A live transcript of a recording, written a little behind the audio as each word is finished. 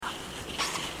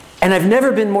And I've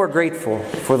never been more grateful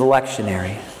for the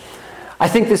lectionary. I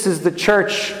think this is the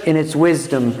church in its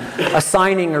wisdom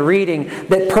assigning a reading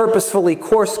that purposefully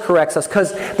course corrects us,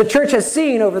 because the church has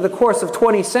seen over the course of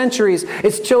 20 centuries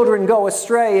its children go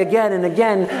astray again and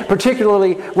again,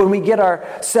 particularly when we get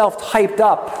ourselves hyped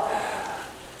up,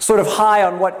 sort of high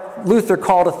on what Luther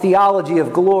called a theology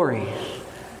of glory.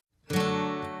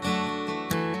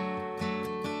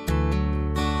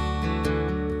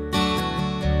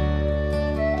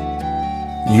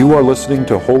 You are listening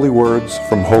to Holy Words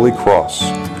from Holy Cross,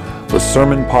 the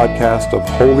sermon podcast of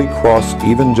Holy Cross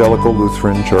Evangelical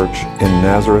Lutheran Church in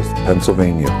Nazareth,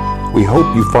 Pennsylvania. We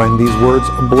hope you find these words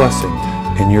a blessing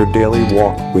in your daily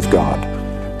walk with God.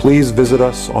 Please visit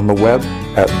us on the web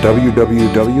at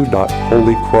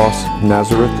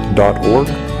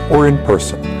www.holycrossnazareth.org or in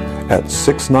person at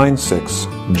 696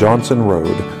 Johnson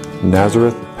Road,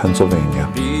 Nazareth, Pennsylvania.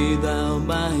 Be thou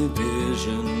my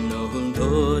vision, O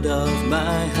Lord of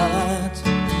my heart,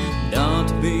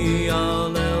 not be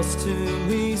all else to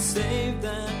me save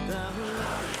that thou.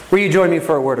 Will you join me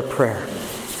for a word of prayer?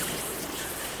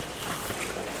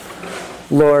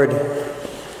 Lord,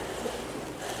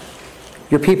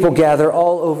 your people gather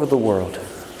all over the world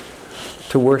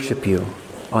to worship you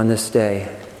on this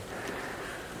day.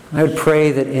 I would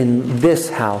pray that in this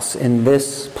house, in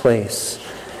this place,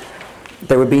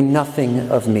 there would be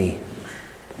nothing of me.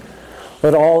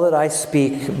 Let all that I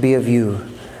speak be of you,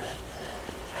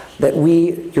 that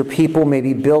we, your people, may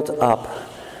be built up,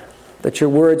 that your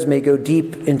words may go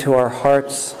deep into our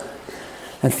hearts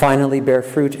and finally bear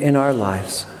fruit in our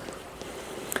lives.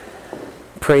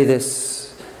 Pray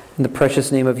this in the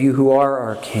precious name of you who are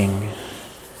our King,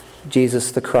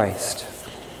 Jesus the Christ.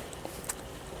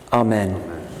 Amen.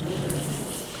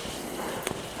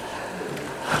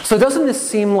 So doesn't this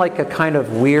seem like a kind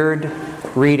of weird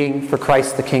reading for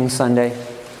Christ the King Sunday?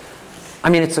 I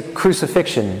mean, it's a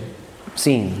crucifixion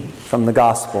scene from the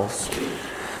Gospels.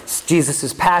 It's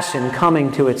Jesus' passion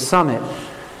coming to its summit.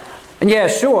 And yeah,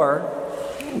 sure,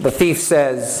 the thief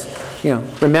says,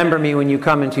 remember me when you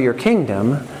come into your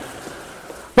kingdom.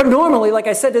 But normally, like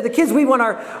I said to the kids, we want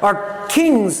our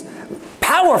kings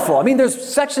powerful. I mean,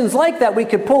 there's sections like that we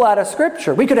could pull out of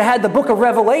Scripture. We could have had the book of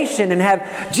Revelation and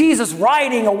have Jesus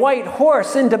riding a white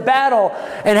horse into battle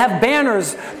and have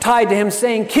banners tied to him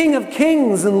saying, King of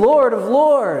Kings and Lord of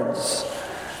Lords.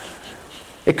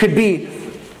 It could be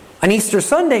an Easter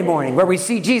Sunday morning where we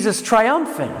see Jesus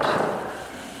triumphant.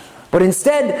 But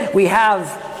instead, we have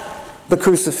the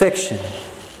crucifixion.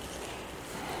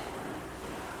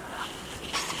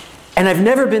 And I've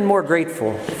never been more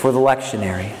grateful for the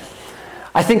lectionary.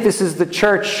 I think this is the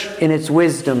church in its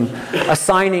wisdom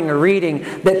assigning a reading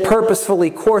that purposefully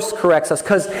course corrects us,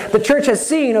 because the church has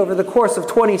seen over the course of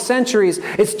 20 centuries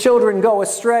its children go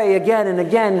astray again and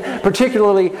again,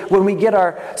 particularly when we get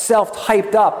ourselves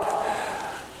hyped up,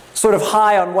 sort of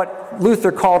high on what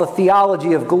Luther called a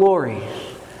theology of glory,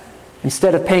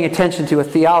 instead of paying attention to a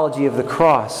theology of the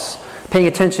cross, paying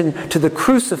attention to the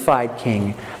crucified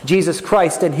King, Jesus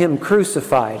Christ and Him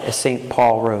crucified, as St.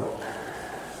 Paul wrote.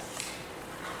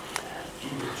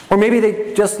 Or maybe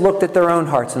they just looked at their own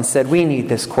hearts and said, we need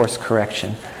this course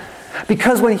correction.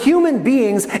 Because when human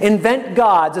beings invent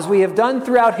gods, as we have done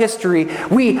throughout history,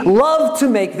 we love to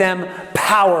make them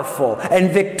powerful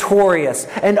and victorious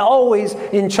and always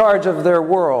in charge of their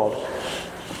world.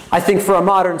 I think for a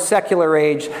modern secular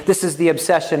age, this is the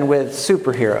obsession with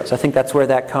superheroes. I think that's where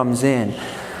that comes in.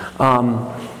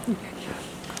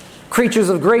 Creatures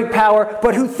of great power,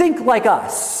 but who think like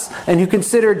us and who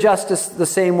consider justice the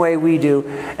same way we do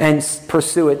and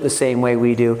pursue it the same way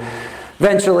we do.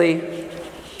 Eventually,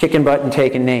 kicking butt and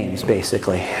taking names,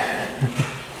 basically.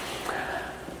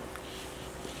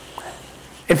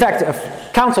 In fact, a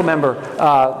council member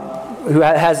who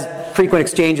has frequent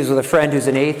exchanges with a friend who's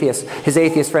an atheist, his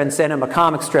atheist friend sent him a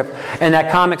comic strip, and that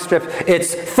comic strip,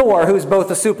 it's Thor, who's both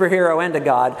a superhero and a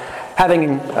god,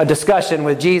 having a discussion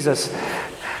with Jesus.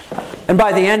 And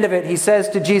by the end of it, he says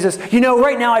to Jesus,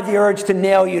 right now I have the urge to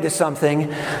nail you to something.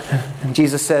 And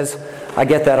Jesus says, I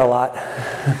get that a lot.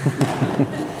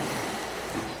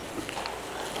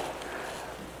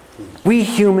 We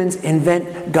humans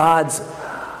invent gods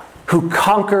who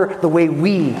conquer the way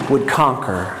we would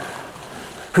conquer,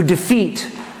 who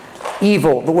defeat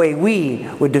evil the way we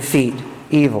would defeat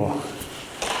evil.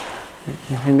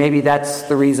 And maybe that's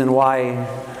the reason why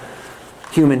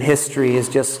human history is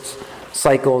just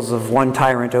cycles of one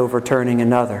tyrant overturning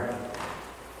another.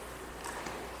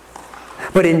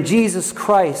 But in Jesus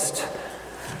Christ,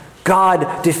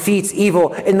 God defeats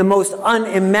evil in the most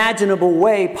unimaginable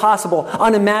way possible,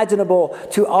 unimaginable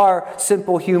to our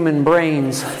simple human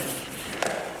brains.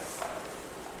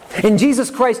 In Jesus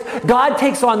Christ, God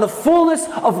takes on the fullness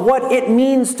of what it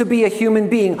means to be a human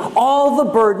being, all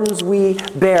the burdens we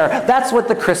bear. That's what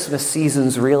the Christmas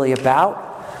season's really about.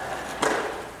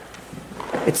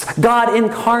 It's God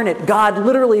incarnate, God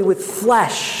literally with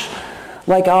flesh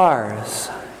like ours.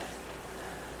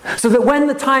 So that when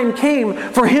the time came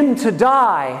for him to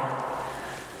die,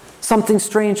 something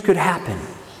strange could happen.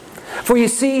 For you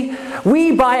see,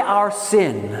 we by our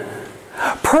sin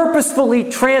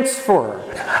purposefully transfer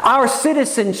our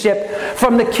citizenship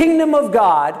from the kingdom of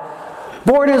God,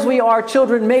 born as we are,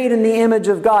 children made in the image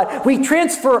of God. We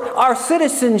transfer our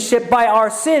citizenship by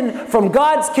our sin from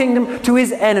God's kingdom to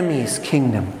his enemy's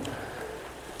kingdom.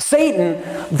 Satan,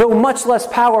 though much less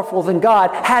powerful than God,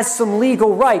 has some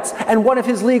legal rights, and one of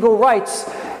his legal rights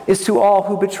is to all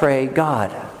who betray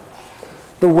God.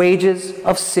 The wages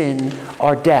of sin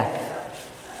are death.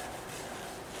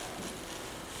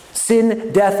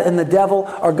 Sin, death, and the devil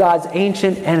are God's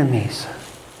ancient enemies.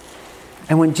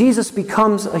 And when Jesus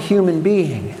becomes a human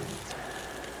being,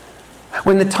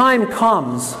 when the time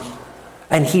comes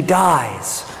and he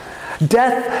dies,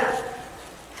 death,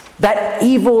 that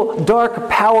evil, dark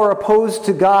power opposed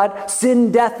to God,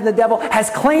 sin, death, and the devil, has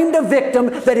claimed a victim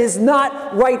that is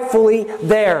not rightfully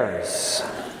theirs.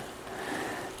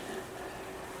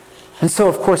 And so,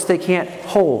 of course, they can't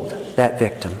hold that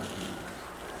victim.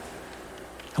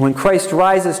 And when Christ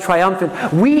rises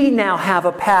triumphant, we now have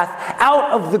a path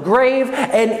out of the grave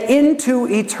and into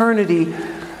eternity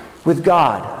with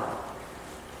God.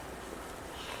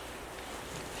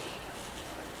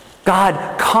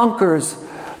 God conquers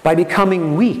by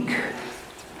becoming weak.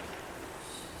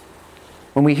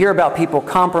 When we hear about people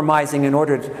compromising in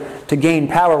order to gain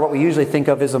power, what we usually think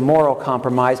of is a moral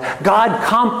compromise. God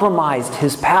compromised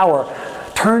his power,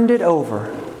 turned it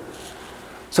over,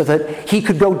 so that he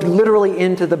could go literally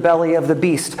into the belly of the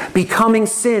beast, becoming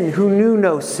sin who knew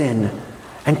no sin,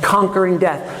 and conquering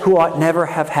death who ought never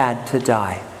have had to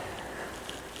die.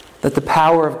 That the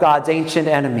power of God's ancient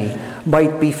enemy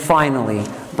might be finally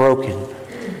broken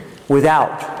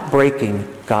without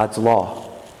breaking God's law.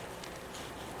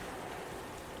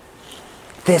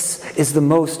 This is the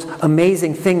most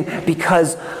amazing thing,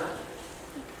 because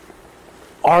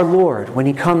our Lord, when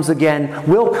he comes again,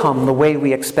 will come the way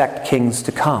we expect kings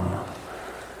to come.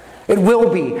 It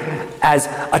will be as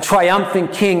a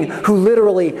triumphant king who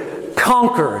literally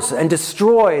conquers and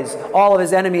destroys all of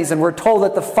his enemies, and we're told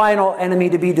that the final enemy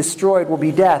to be destroyed will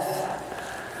be death.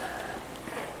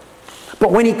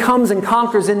 But when he comes and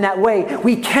conquers in that way,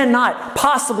 we cannot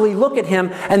possibly look at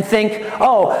him and think,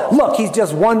 oh, look, he's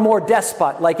just one more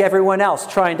despot like everyone else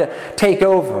trying to take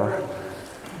over.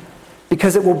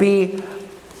 Because it will be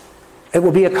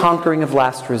a conquering of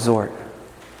last resort.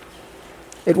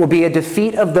 It will be a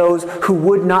defeat of those who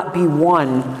would not be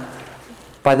won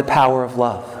by the power of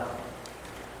love.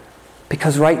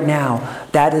 Because right now,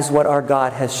 that is what our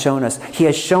God has shown us. He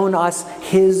has shown us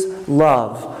his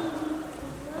love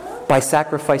by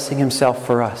sacrificing himself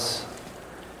for us.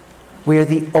 We are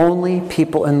the only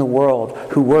people in the world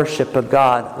who worship a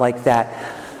God like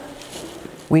that.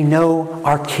 We know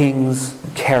our King's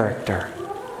character.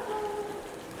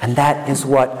 And that's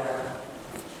what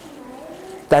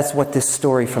this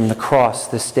story from the cross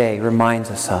this day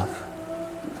reminds us of.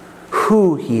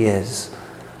 Who he is,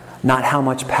 not how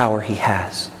much power he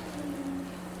has.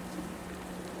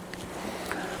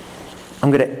 I'm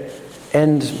going to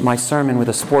end my sermon with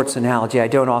a sports analogy. I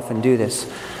don't often do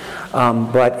this.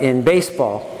 But in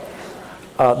baseball,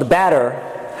 the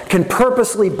batter can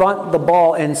purposely bunt the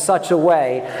ball in such a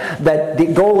way that the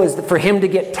goal is for him to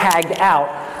get tagged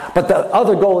out, but the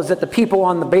other goal is that the people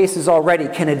on the bases already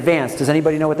can advance. Does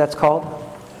anybody know what that's called?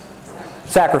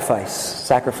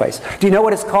 Sacrifice. Do you know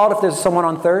what it's called if there's someone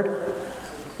on third?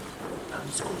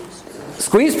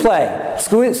 Squeeze play.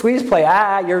 Squeeze play.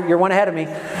 You're one ahead of me.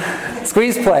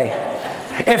 Squeeze play.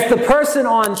 If the person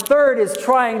on third is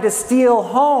trying to steal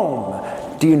home,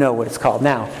 do you know what it's called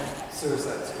now?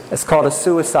 Suicide squeeze. It's called a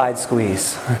suicide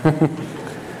squeeze.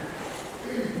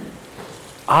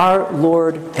 Our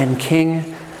Lord and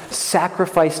King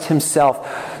sacrificed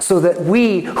himself so that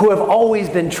we, who have always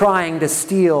been trying to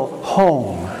steal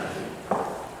home,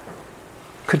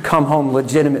 could come home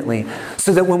legitimately.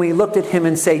 So that when we looked at him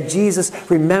and say, Jesus,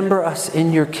 remember us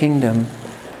in your kingdom,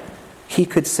 he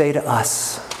could say to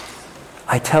us,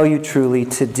 I tell you truly,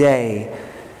 today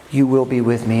you will be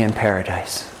with me in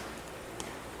paradise.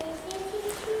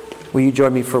 Will you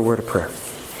join me for a word of prayer?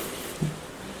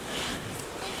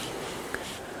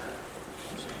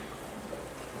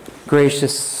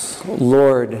 Gracious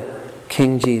Lord,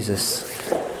 King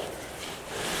Jesus,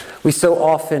 we so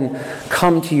often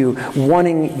come to you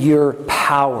wanting your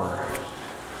power,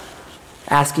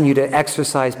 asking you to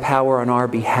exercise power on our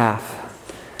behalf.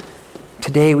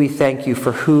 Today we thank you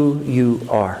for who you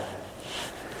are.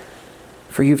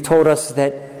 For you've told us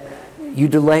that you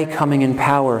delay coming in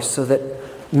power so that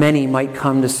many might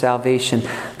come to salvation,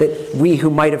 that we who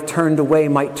might have turned away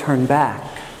might turn back.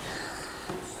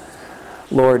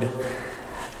 Lord,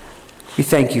 we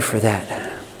thank you for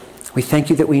that. We thank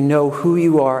you that we know who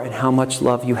you are and how much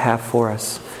love you have for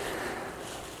us.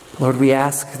 Lord, we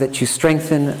ask that you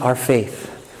strengthen our faith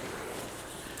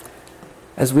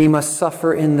as we must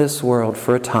suffer in this world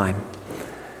for a time.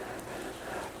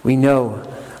 We know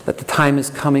that the time is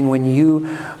coming when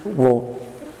you will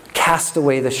cast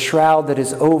away the shroud that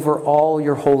is over all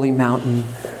your holy mountain,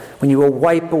 when you will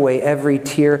wipe away every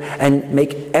tear and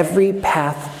make every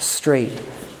path straight,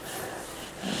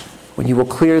 when you will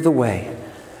clear the way,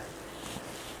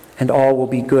 and all will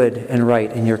be good and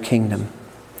right in your kingdom.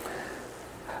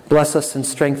 Bless us and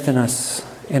strengthen us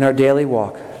in our daily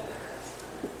walk,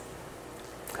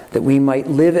 that we might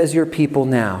live as your people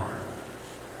now,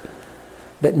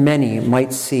 that many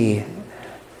might see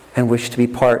and wish to be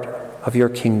part of your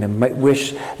kingdom, might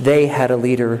wish they had a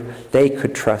leader they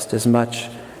could trust as much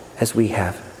as we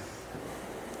have.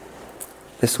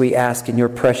 This we ask in your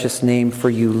precious name, for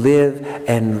you live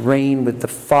and reign with the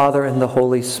Father and the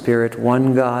Holy Spirit,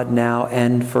 one God, now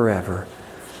and forever.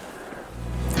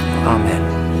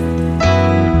 Amen.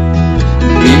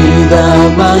 Be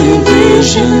thou my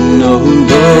vision, O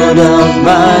Lord of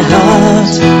my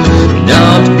heart.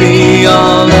 Not be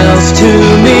all else to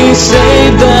me,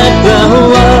 save that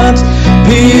thou art.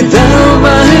 Be thou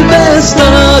my best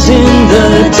thought in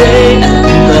the day and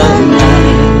the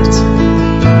night.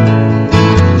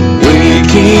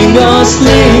 Waking or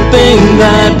sleeping,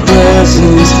 thy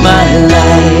presence my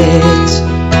life.